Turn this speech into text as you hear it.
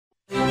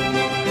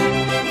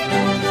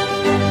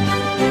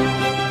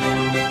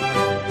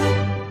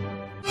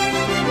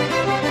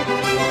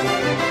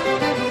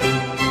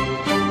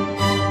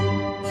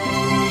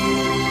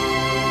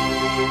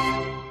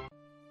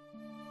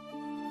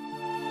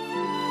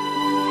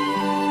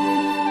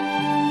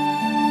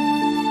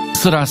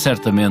Será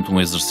certamente um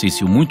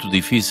exercício muito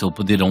difícil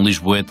pedir a um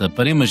lisboeta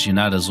para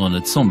imaginar a zona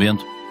de São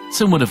Bento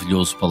sem o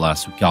maravilhoso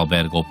palácio que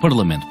alberga o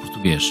Parlamento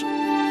português.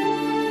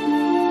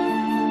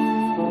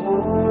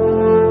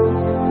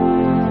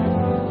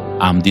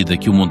 À medida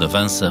que o mundo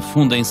avança,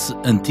 fundem-se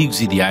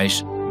antigos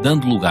ideais,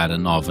 dando lugar a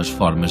novas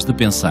formas de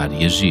pensar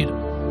e agir.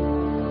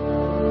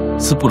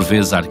 Se por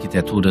vezes a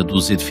arquitetura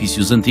dos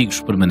edifícios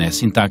antigos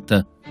permanece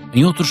intacta,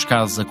 em outros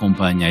casos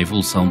acompanha a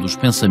evolução dos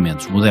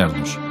pensamentos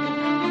modernos.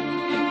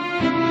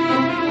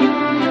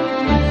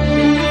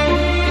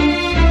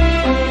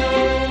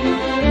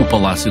 O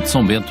Palácio de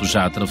São Bento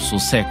já atravessou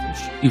séculos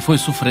e foi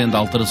sofrendo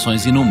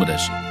alterações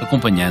inúmeras,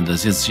 acompanhando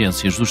as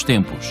exigências dos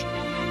tempos.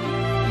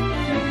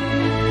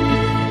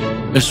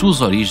 As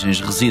suas origens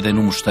residem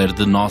no mosteiro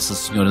de Nossa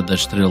Senhora da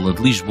Estrela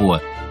de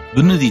Lisboa,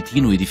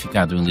 beneditino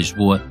edificado em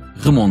Lisboa,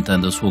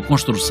 remontando a sua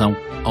construção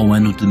ao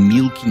ano de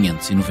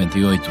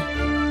 1598.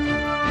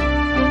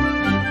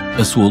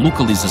 A sua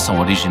localização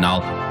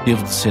original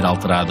teve de ser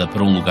alterada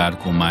para um lugar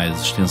com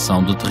mais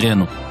extensão de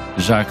terreno,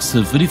 já que se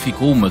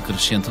verificou uma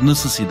crescente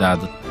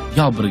necessidade de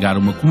albergar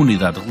uma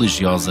comunidade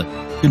religiosa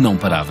que não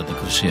parava de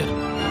crescer.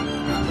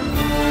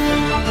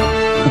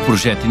 O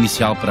projeto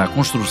inicial para a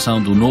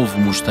construção do novo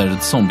mosteiro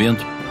de São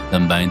Bento,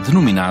 também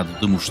denominado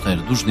de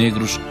Mosteiro dos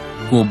Negros,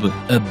 coube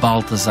a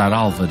Baltasar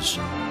Álvares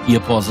e,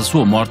 após a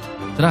sua morte,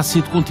 terá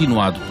sido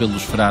continuado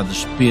pelos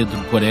frades Pedro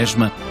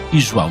Quaresma e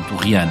João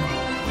Torriano.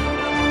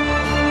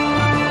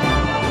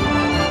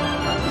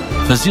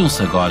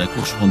 Faziam-se agora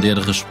corresponder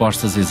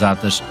respostas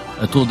exatas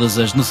a todas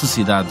as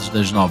necessidades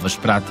das novas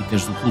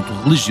práticas do culto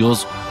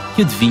religioso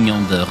que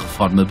advinham da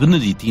Reforma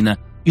Beneditina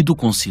e do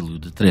Concílio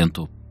de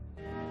Trento.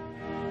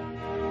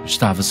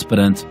 Estava-se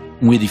perante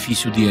um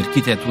edifício de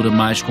arquitetura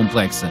mais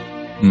complexa,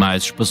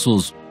 mais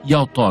espaçoso e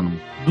autónomo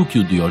do que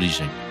o de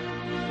origem.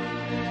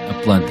 A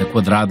planta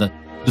quadrada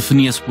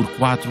definia-se por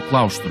 4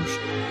 claustros,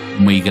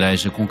 uma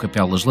igreja com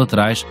capelas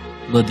laterais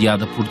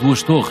ladeada por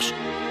 2 torres,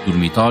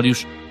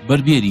 dormitórios,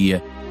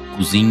 barbearia,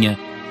 cozinha,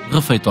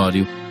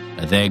 refeitório,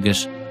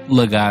 adegas,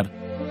 lagar,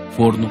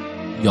 forno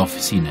e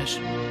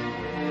oficinas.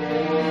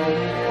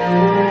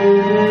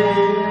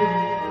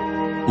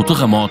 O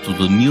terremoto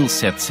de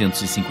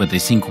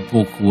 1755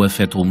 pouco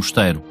afetou o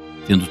mosteiro,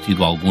 tendo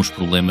tido alguns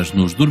problemas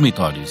nos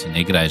dormitórios e na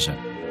igreja.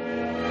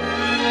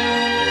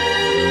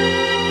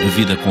 A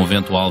vida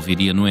conventual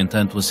viria, no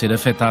entanto, a ser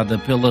afetada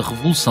pela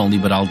Revolução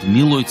Liberal de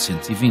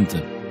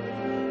 1820.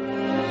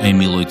 Em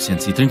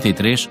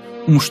 1833,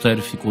 o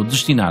mosteiro ficou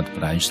destinado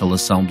para a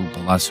instalação do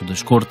Palácio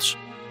das Cortes,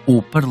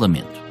 ou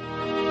Parlamento.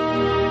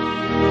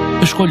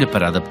 A escolha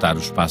para adaptar o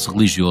espaço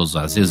religioso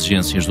às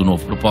exigências do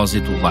novo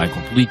propósito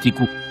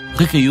laico-político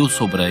recaiu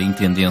sobre a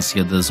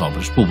intendência das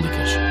obras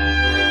públicas.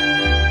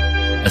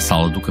 A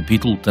sala do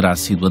capítulo terá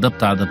sido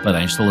adaptada para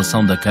a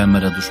instalação da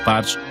Câmara dos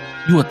Pares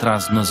e o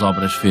atraso nas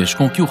obras fez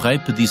com que o rei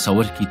pedisse ao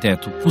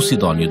arquiteto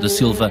Posidónio da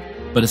Silva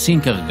para se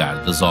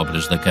encarregar das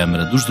obras da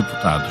Câmara dos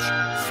Deputados,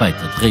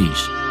 feita de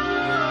raiz.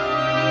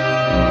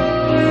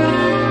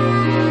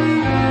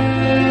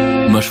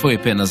 Mas foi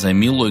apenas em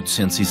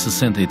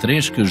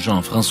 1863 que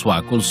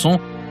Jean-François Colson,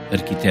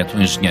 arquiteto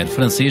e engenheiro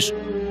francês,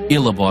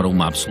 elabora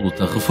uma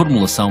absoluta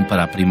reformulação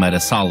para a primeira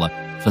sala,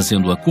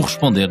 fazendo-a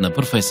corresponder na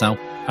perfeição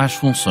às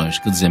funções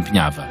que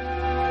desempenhava.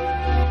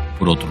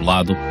 Por outro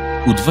lado,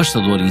 o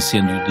devastador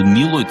incêndio de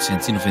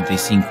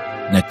 1895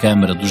 na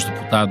Câmara dos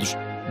Deputados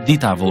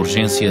ditava a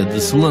urgência de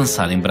se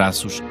lançar em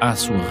braços à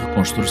sua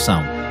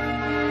reconstrução.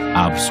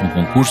 Abre-se um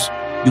concurso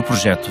e o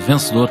projeto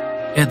vencedor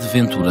é de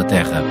Ventura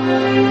Terra.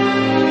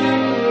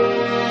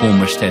 Com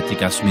uma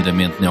estética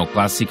assumidamente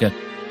neoclássica,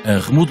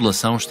 a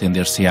remodelação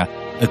estender-se-á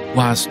a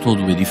quase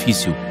todo o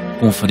edifício,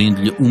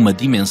 conferindo-lhe uma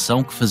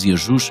dimensão que fazia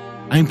jus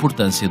à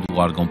importância do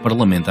órgão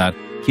parlamentar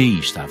que aí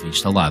estava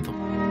instalado.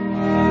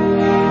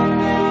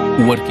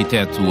 O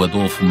arquiteto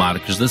Adolfo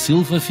Marques da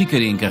Silva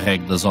ficaria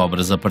encarregue das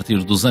obras a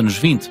partir dos anos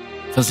 20,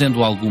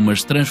 fazendo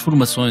algumas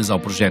transformações ao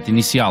projeto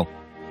inicial,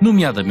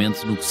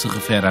 nomeadamente no que se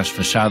refere às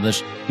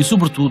fachadas e,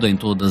 sobretudo, em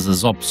todas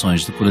as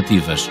opções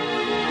decorativas.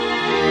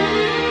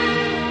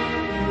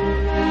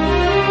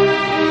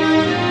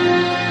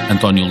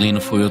 António Lino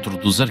foi outro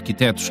dos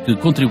arquitetos que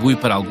contribui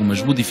para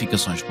algumas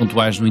modificações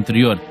pontuais no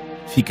interior,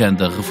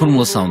 ficando a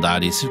reformulação da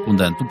área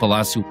circundante do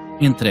palácio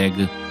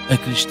entregue a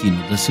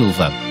Cristino da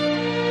Silva.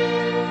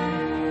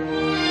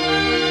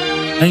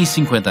 Em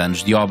 50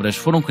 anos de obras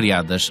foram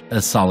criadas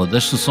a Sala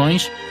das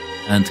Sessões,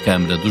 a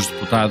Antecâmara dos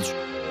Deputados,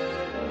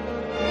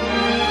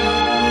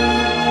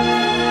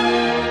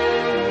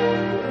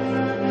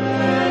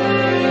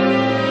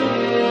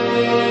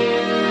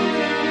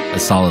 a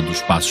Sala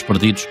dos Passos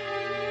Perdidos,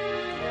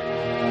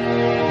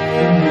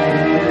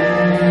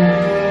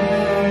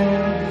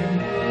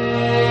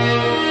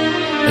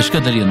 a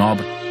Escadaria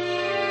Nobre,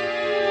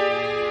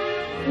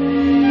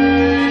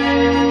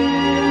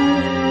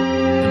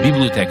 a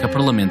Biblioteca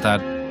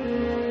Parlamentar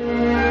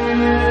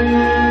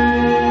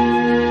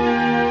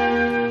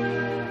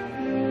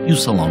e o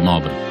Salão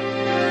Nobre.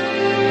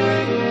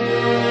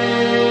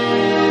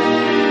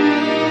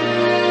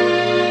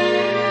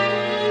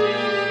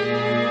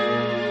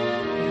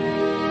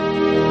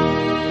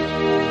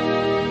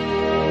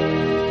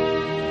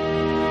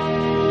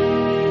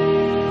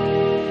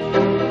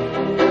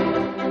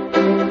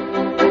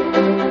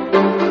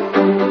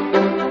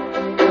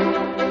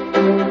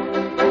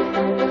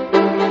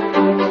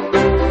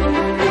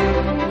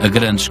 A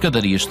grande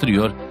escadaria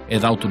exterior é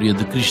da autoria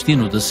de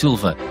Cristino da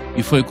Silva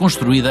e foi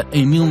construída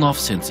em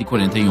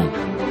 1941.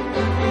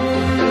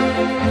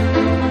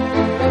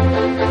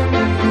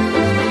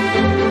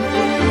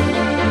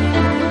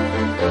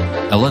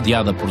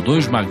 Aladeada por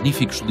dois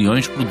magníficos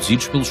leões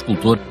produzidos pelo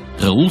escultor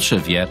Raul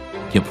Xavier,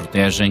 que a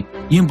protegem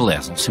e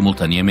embelezam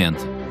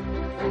simultaneamente.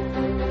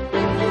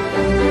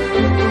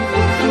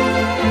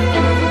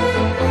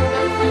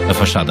 A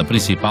fachada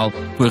principal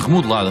foi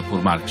remodelada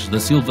por Marques da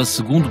Silva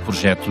segundo o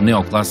projeto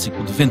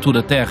neoclássico de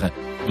Ventura Terra,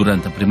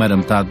 durante a primeira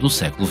metade do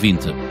século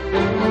XX.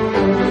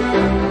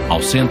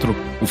 Ao centro,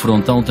 o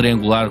frontão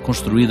triangular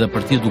construído a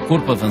partir do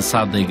corpo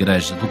avançado da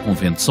igreja do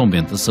convento de São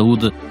Bento da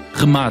Saúde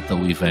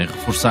remata-o e vem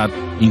reforçar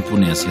a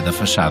imponência da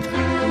fachada.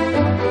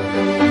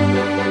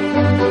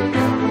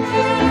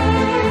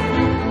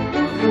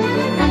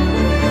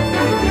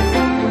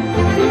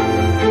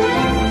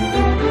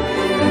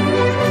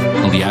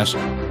 Aliás,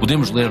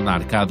 podemos ler na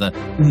arcada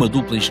uma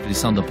dupla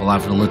inscrição da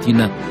palavra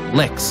latina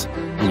lex,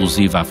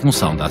 alusiva à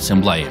função da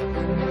Assembleia.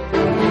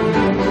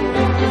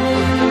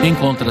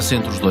 Encontra-se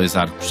entre os dois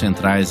arcos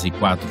centrais e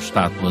 4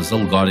 estátuas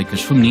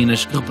alegóricas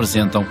femininas que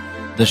representam,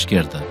 da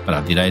esquerda para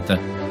a direita,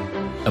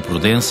 a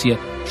Prudência,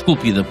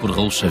 esculpida por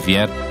Raul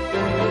Xavier,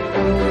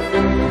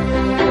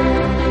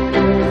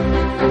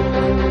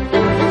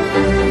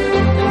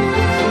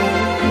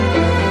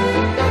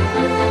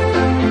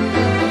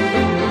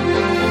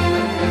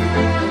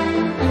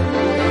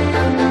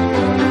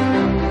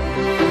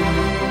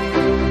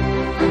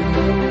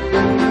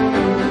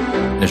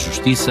 a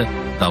Justiça,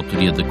 da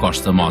autoria de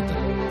Costa Mota,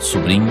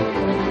 sobrinho,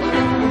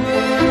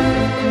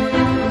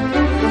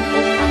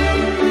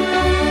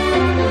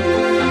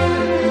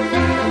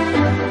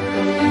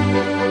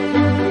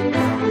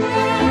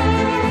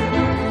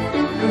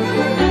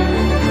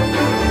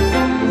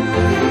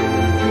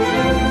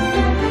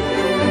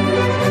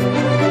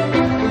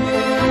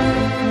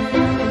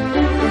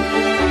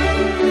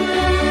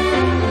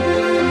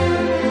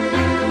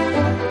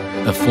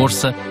 a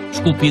Força,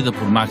 esculpida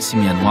por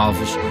Maximiano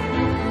Alves,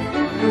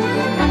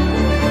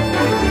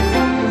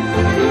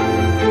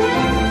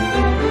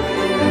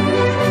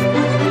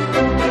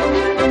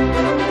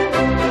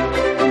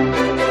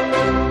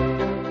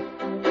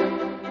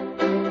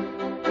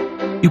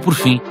 e, por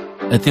fim,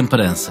 a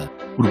Temperança,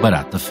 por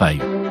Barata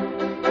Feio.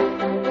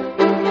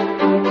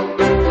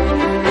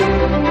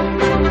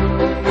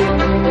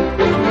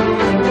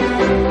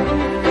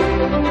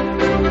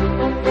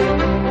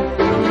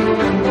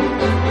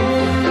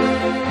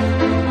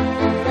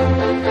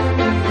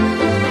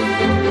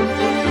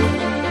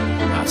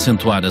 A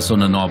acentuar a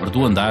zona nobre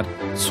do andar,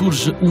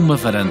 surge uma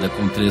varanda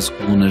com 13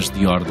 colunas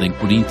de ordem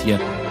coríntia,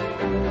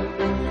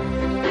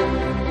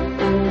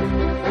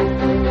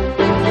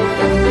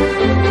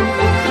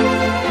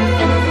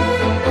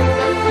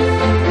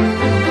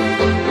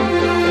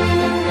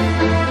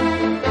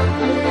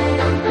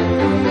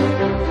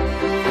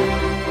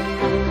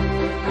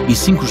 e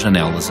 5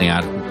 janelas em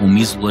arco com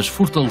mísulas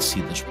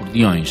fortalecidas por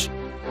leões.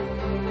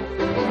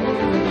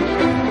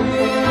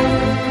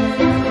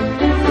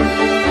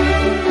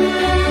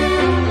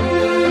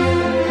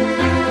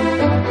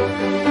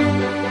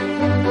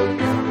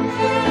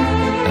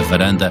 A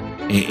varanda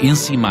é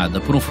encimada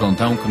por um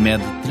frontão que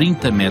mede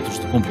 30 metros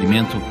de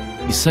comprimento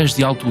e 6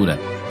 de altura,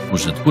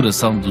 cuja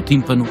decoração do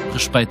tímpano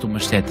respeita uma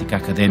estética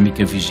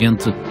académica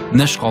vigente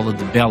na Escola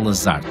de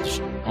Belas Artes,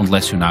 onde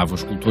lecionava o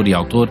escultor e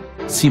autor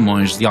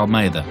Simões de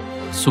Almeida,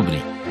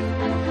 sobrinho.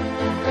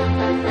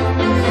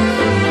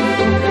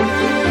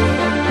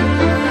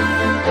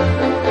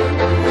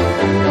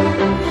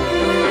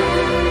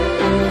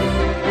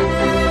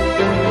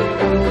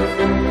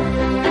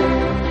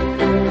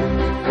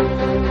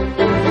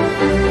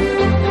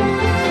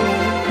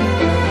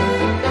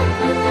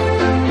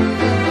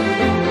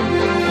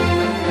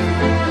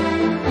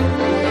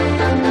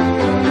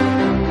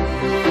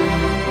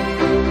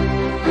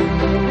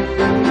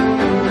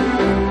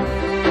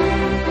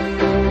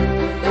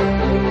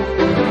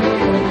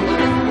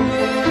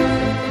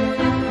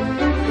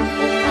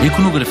 A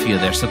iconografia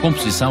desta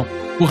composição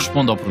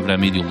corresponde ao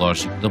programa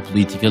ideológico da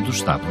política do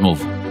Estado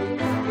Novo.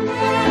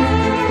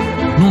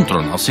 Num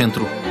trono ao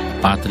centro,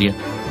 a pátria,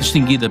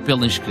 distinguida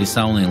pela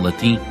inscrição em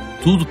latim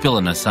 "Tudo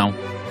pela nação",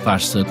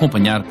 faz-se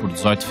acompanhar por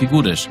 18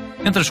 figuras,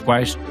 entre as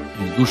quais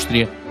a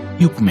indústria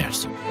e o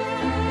comércio.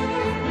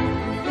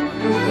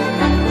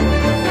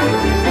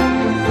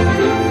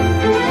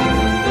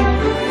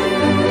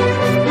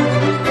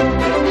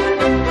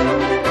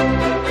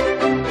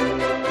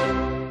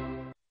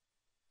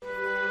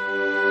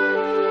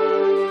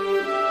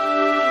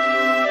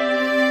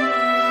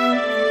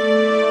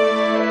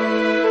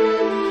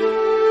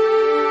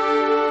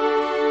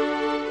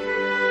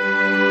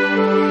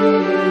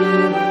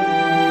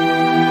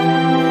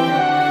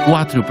 O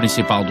átrio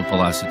principal do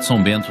Palácio de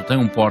São Bento tem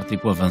um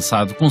pórtico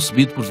avançado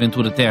concebido por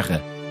Ventura Terra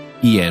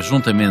e é,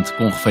 juntamente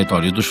com o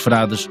refeitório dos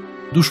frades,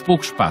 dos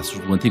poucos espaços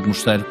do antigo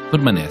mosteiro que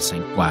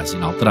permanecem quase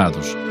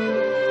inalterados.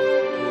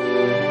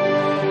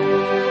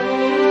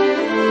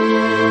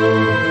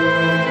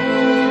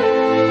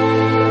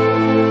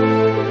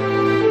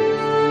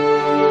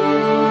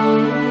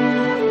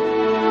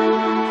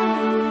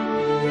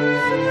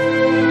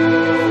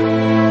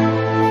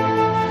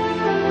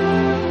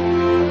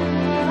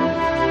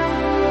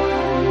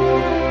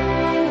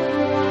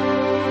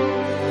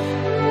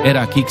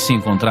 Era aqui que se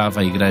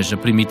encontrava a igreja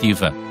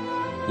primitiva.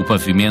 O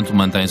pavimento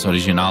mantém-se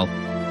original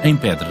em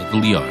pedra de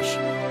Liós.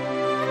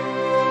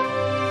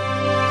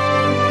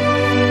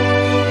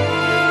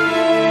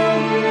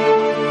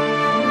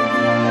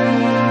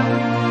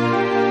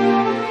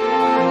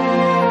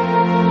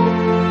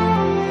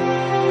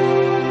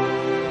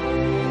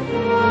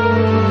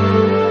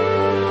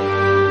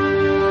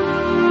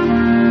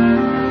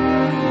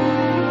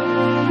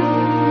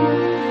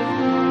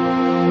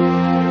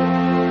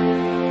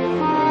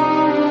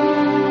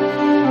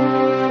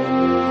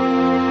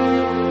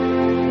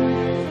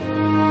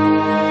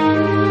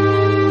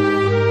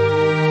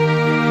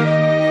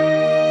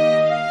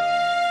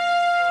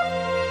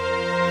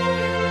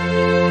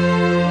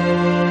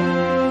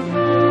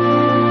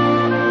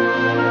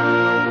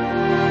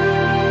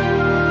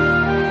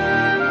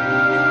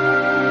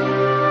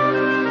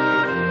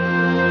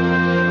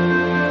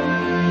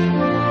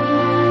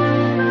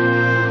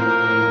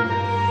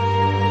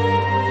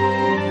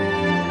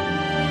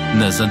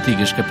 Nas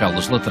antigas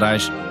capelas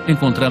laterais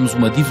encontramos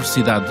uma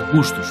diversidade de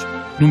bustos,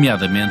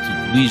 nomeadamente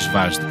de Luís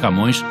Vaz de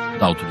Camões,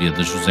 da autoria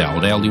de José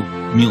Aurélio,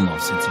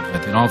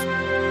 1999,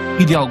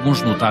 e de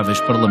alguns notáveis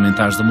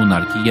parlamentares da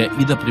monarquia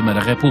e da Primeira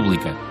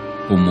República,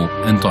 como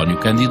António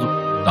Cândido,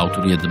 da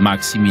autoria de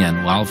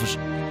Maximiano Alves,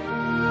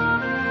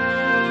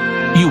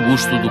 e o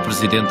busto do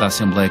Presidente da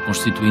Assembleia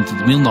Constituinte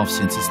de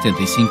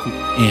 1975,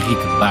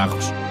 Henrique de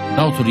Barros,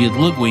 da autoria de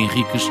Lagoa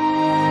Henriques.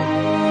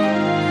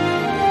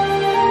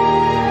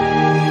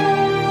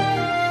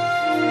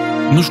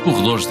 Nos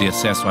corredores de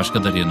acesso à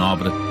escadaria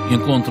nobre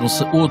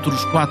encontram-se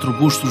outros 4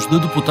 bustos de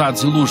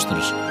deputados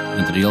ilustres,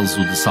 entre eles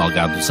o de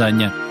Salgado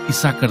Zanha e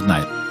Sá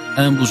Carneiro,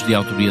 ambos de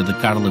autoria de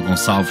Carla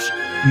Gonçalves,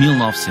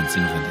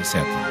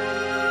 1997.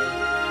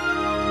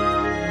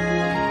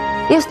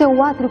 Este é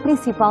o átrio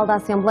principal da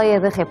Assembleia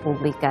da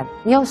República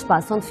e é o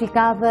espaço onde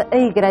ficava a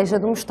Igreja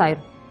do Mosteiro.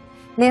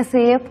 Nessa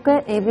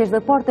época, em vez da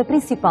porta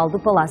principal do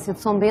Palácio de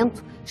São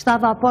Bento,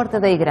 estava a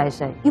porta da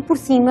igreja e por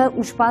cima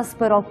o espaço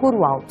para o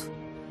coro alto.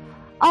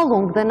 Ao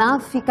longo da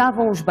nave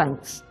ficavam os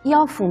bancos e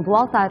ao fundo o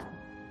altar.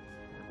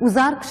 Os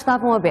arcos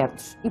estavam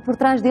abertos e por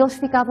trás deles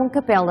ficavam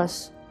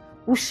capelas.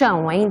 O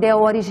chão ainda é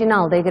o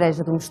original da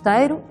Igreja do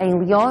Mosteiro, em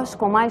Liós,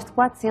 com mais de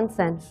 400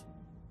 anos.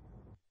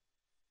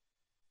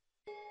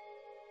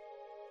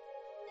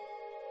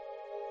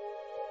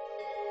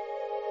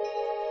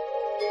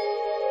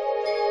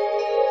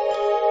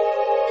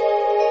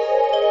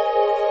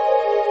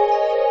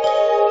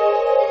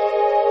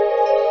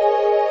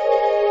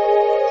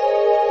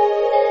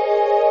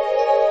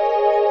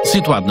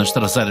 Situado nas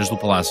traseiras do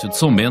Palácio de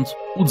São Bento,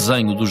 o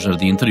desenho do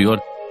jardim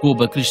interior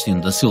coube a Cristino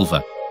da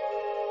Silva.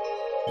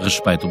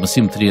 Respeita uma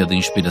simetria de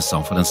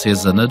inspiração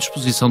francesa na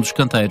disposição dos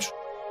canteiros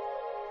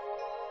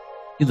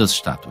e das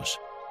estátuas.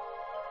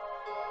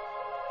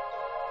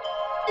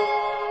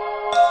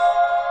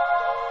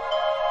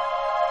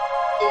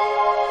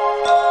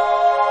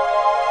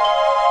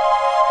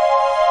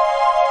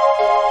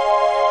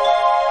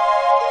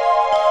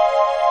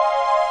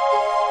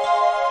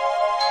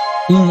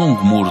 Um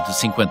longo muro de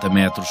 50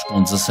 metros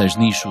com 16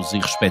 nichos e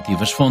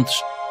respectivas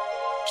fontes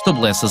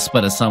estabelece a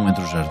separação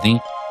entre o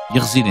jardim e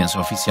a residência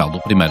oficial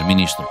do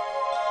primeiro-ministro.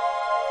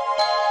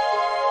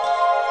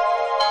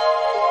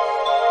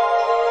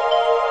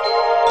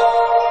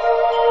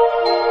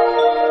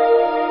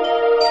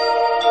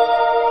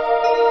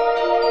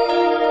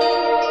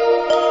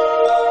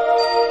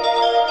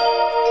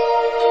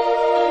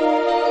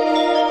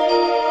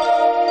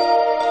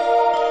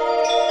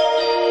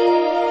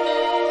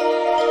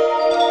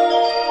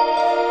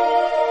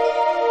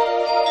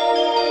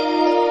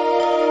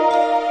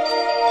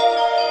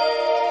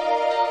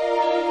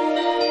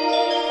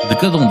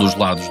 De cada um dos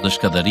lados da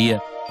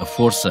escadaria, a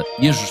força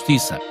e a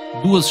justiça,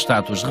 2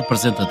 estátuas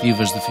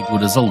representativas de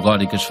figuras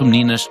alegóricas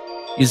femininas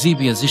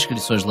exibem as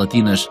inscrições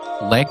latinas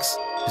lex,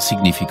 que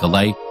significa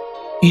lei,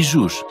 e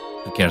jus,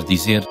 que quer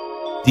dizer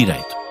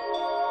direito.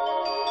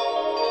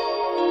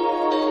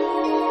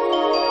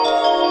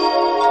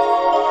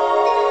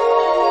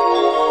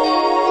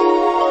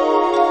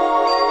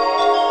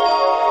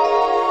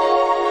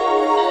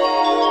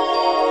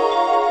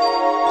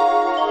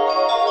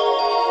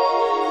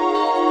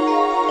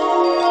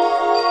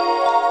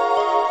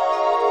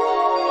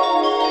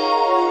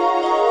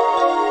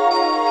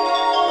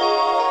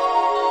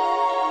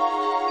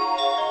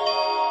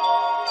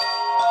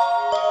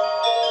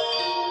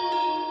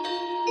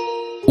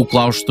 O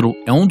claustro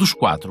é um dos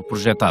 4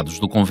 projetados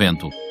do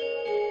convento.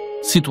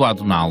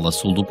 Situado na ala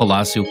sul do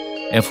palácio,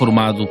 é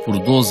formado por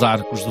 12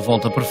 arcos de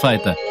volta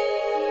perfeita.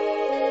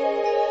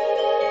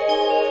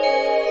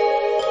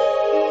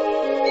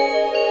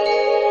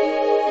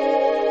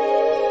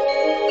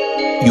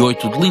 E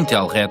 8 de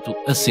lintel reto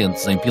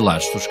assentes em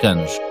pilares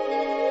toscanos.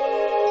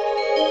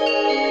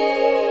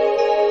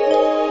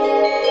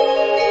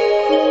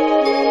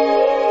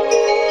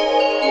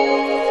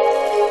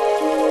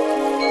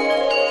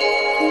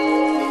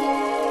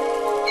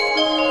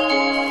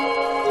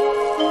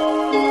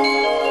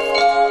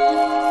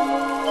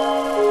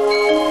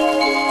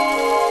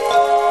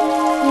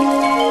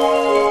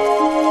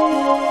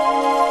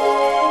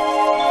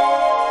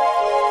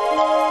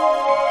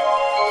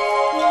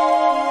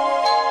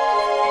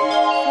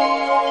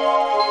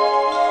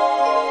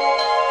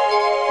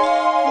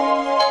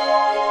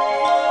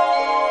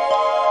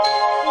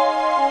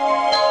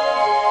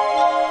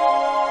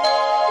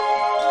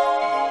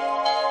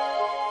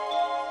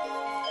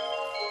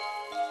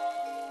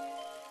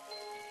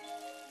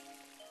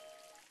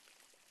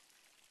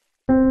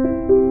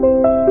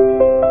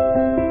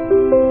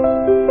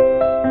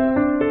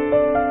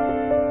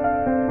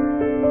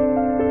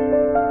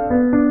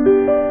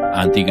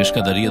 antiga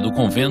escadaria do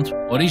convento,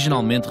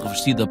 originalmente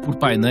revestida por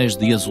painéis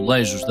de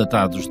azulejos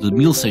datados de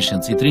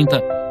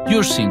 1630, que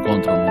hoje se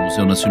encontram no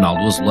Museu Nacional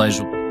do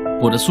Azulejo,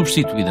 fora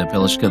substituída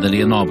pela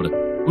escadaria nobre,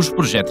 cujo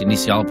projeto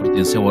inicial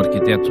pertence ao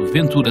arquiteto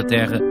Ventura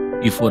Terra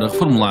e fora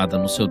reformulada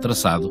no seu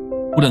traçado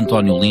por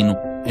António Lino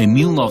em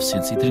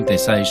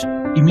 1936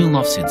 e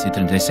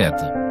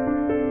 1937.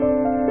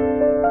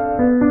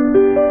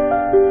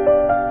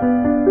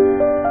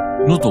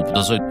 No topo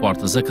das 8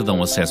 portas a que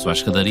dão acesso à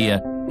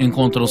escadaria,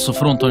 encontram-se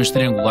frontões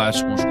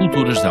triangulares com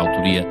esculturas de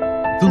autoria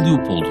de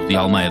Leopoldo de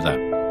Almeida.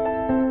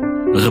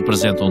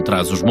 Representam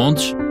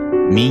Trás-os-Montes,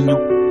 Minho,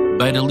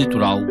 Beira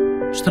Litoral,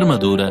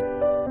 Extremadura,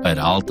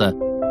 Beira Alta,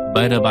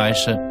 Beira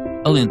Baixa,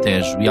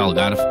 Alentejo e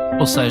Algarve,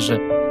 ou seja,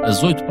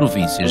 as 8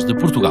 províncias de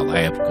Portugal à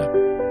época.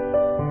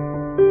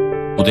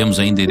 Podemos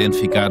ainda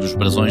identificar os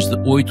brasões de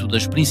 8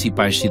 das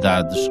principais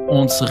cidades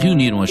onde se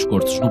reuniram as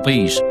cortes no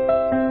país: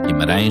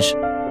 Guimarães,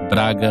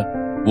 Braga,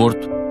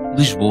 Porto,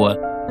 Lisboa,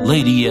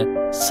 Leiria,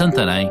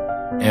 Santarém,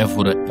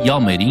 Évora e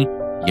Almeirim,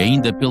 e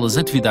ainda pelas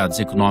atividades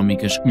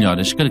económicas que melhor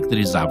as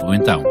caracterizavam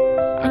então: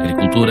 a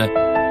agricultura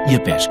e a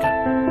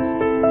pesca.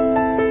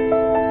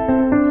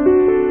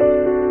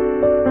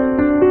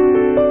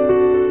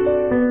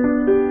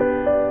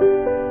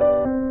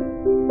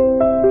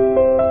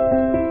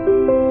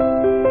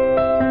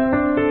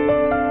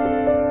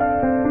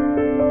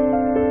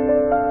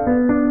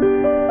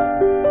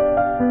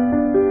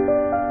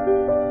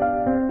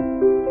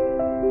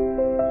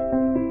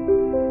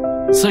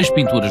 Seis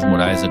pinturas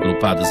murais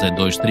agrupadas em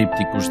 2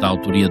 trípticos da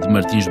autoria de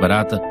Martins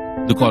Barata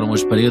decoram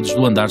as paredes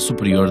do andar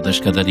superior da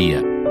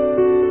escadaria.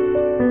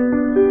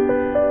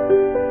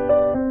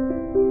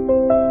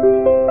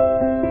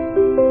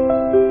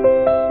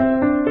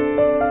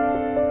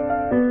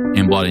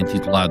 Embora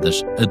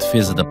intituladas A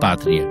Defesa da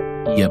Pátria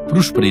e A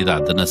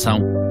Prosperidade da Nação,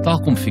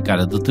 tal como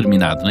ficara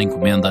determinado na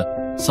encomenda,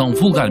 são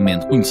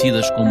vulgarmente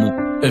conhecidas como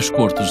As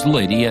Cortes de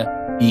Leiria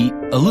e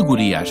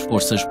Alegoria às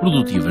Forças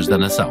Produtivas da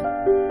Nação.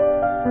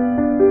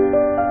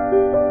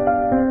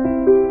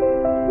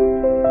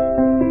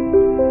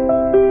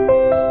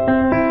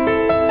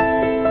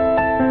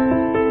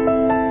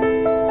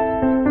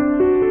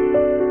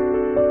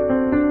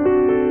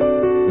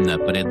 Na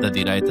parede da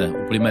direita,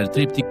 o primeiro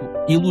tríptico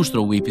ilustra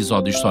o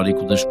episódio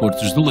histórico das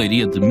Cortes de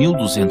Leiria de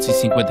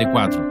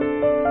 1254.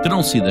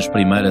 Terão sido as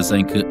primeiras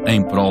em que,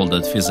 em prol da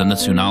defesa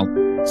nacional,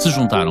 se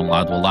juntaram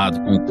lado a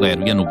lado com o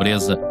clero e a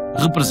nobreza,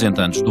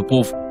 representantes do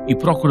povo e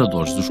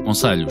procuradores dos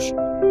concelhos.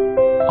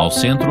 Ao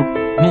centro,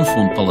 num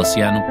fundo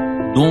palaciano,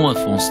 Dom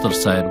Afonso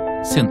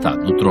III,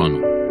 sentado no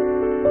trono.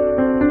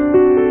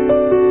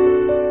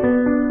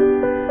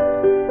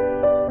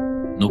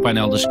 No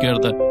painel da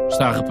esquerda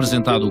está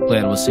representado o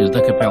clero a sair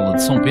da capela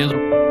de São Pedro,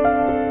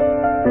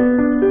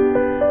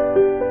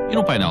 e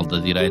no painel da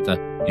direita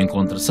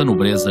encontra-se a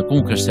nobreza com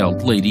o castelo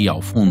de Leiria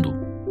ao fundo.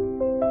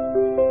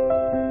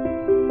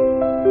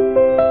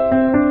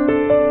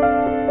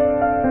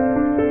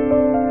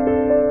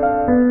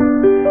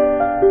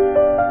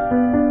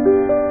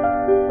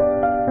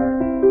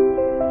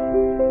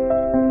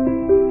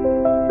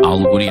 A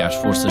alegoria às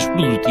forças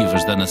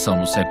produtivas da nação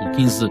no século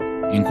XV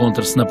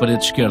encontra-se na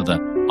parede esquerda,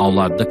 ao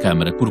lado da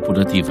Câmara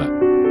Corporativa.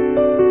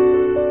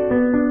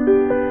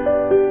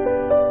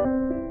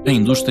 A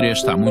indústria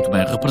está muito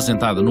bem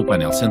representada no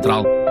painel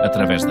central,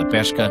 através da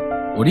pesca,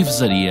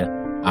 orivesaria,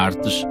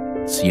 artes,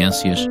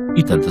 ciências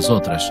e tantas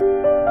outras.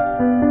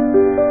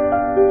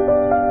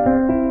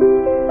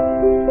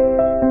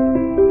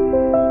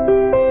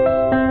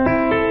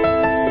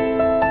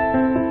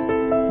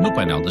 No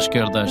painel da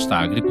esquerda está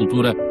a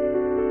agricultura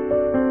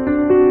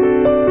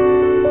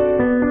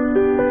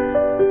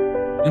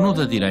e no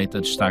da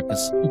direita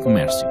destaca-se o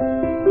comércio.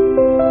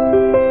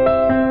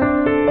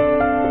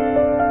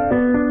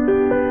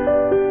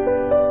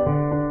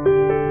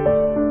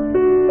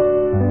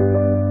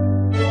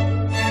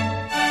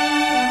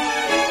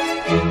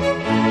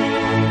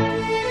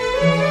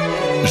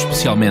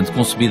 Especialmente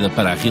concebida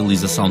para a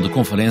realização de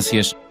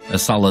conferências, a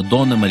Sala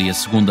Dona Maria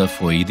II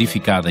foi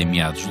edificada em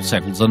meados do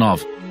século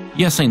XIX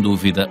e é sem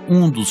dúvida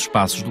um dos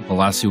espaços do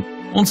palácio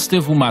onde se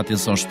teve uma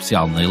atenção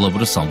especial na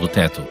elaboração do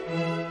teto.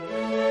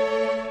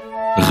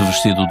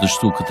 Revestido de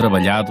estuque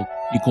trabalhado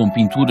e com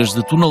pinturas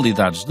de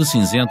tonalidades de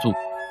cinzento,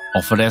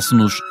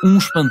 oferece-nos um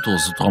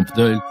espantoso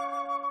trompe-l'œil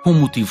com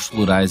motivos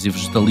florais e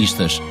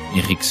vegetalistas,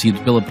 enriquecido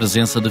pela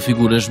presença de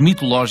figuras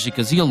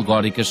mitológicas e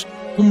alegóricas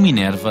como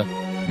Minerva,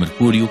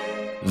 Mercúrio,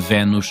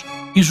 Vênus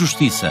e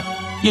Justiça,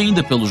 e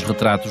ainda pelos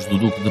retratos do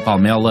Duque de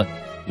Palmela,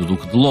 do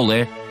Duque de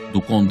Lolé, do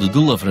Conde de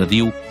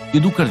Lavradio e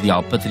do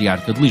Cardeal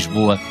Patriarca de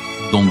Lisboa,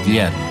 Dom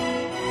Guilherme.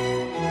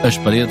 As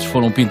paredes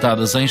foram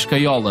pintadas em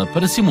escaiola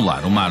para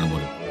simular o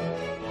mármore.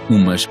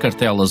 Umas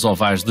cartelas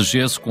ovais de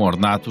gesso com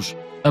ornatos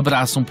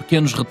abraçam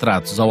pequenos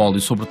retratos a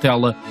óleo sobre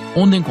tela,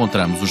 onde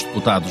encontramos os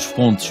deputados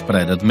Fontes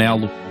Pereira de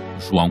Melo,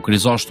 João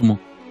Crisóstomo,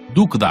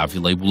 Duque de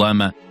Ávila e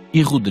Bolama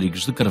e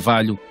Rodrigues de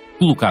Carvalho,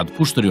 colocado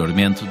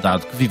posteriormente,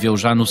 dado que viveu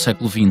já no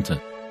século XX.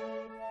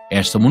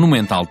 Esta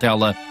monumental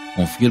tela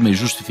confirma e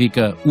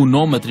justifica o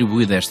nome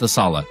atribuído a esta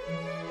sala.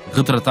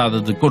 Retratada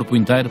de corpo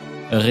inteiro,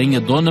 a Rainha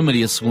Dona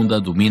Maria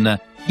II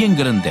domina e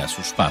engrandece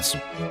o espaço.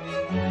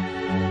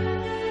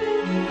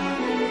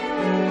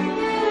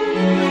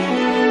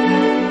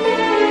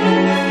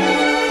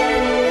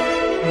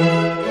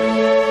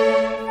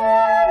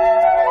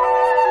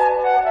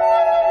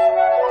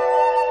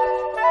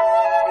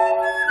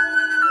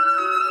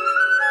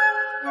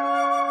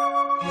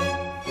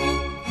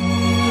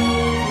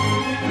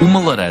 Uma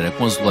lareira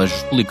com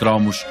azulejos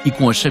policromos e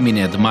com a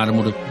chaminé de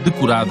mármore,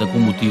 decorada com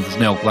motivos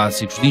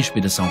neoclássicos de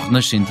inspiração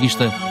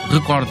renascentista,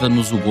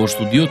 recorda-nos o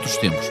gosto de outros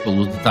tempos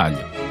pelo detalhe.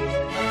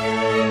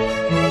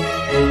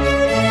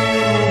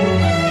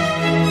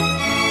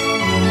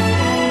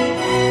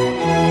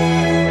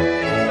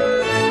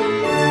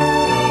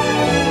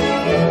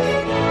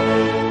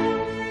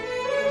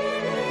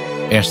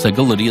 Esta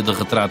galeria de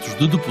retratos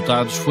de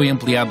deputados foi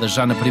ampliada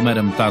já na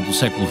primeira metade do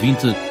século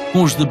XX,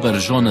 com os de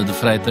Barjona de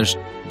Freitas,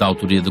 da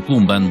autoria de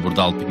Columbano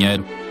Bordal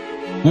Pinheiro,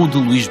 o de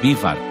Luís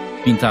Bivar,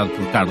 pintado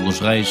por Carlos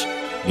Reis,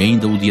 e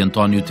ainda o de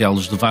António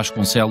Teles de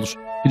Vasconcelos,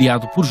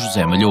 criado por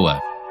José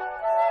Malhoa.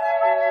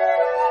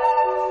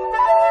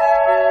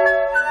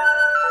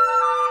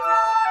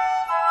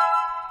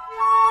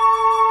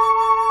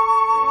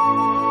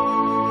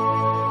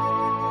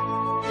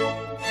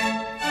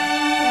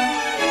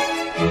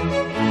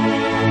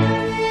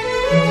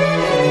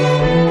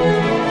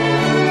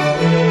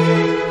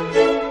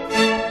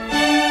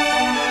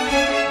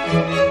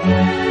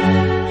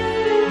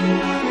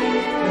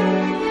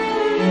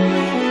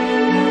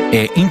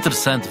 É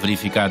interessante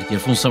verificar que a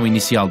função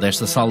inicial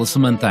desta sala se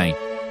mantém,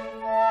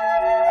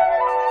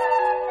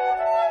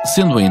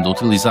 sendo ainda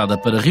utilizada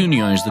para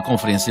reuniões de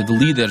conferência de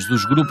líderes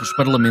dos grupos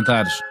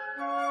parlamentares.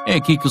 É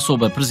aqui que,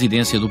 sob a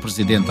presidência do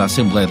Presidente da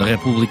Assembleia da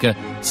República,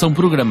 são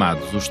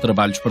programados os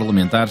trabalhos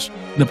parlamentares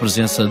na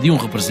presença de um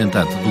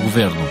representante do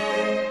Governo.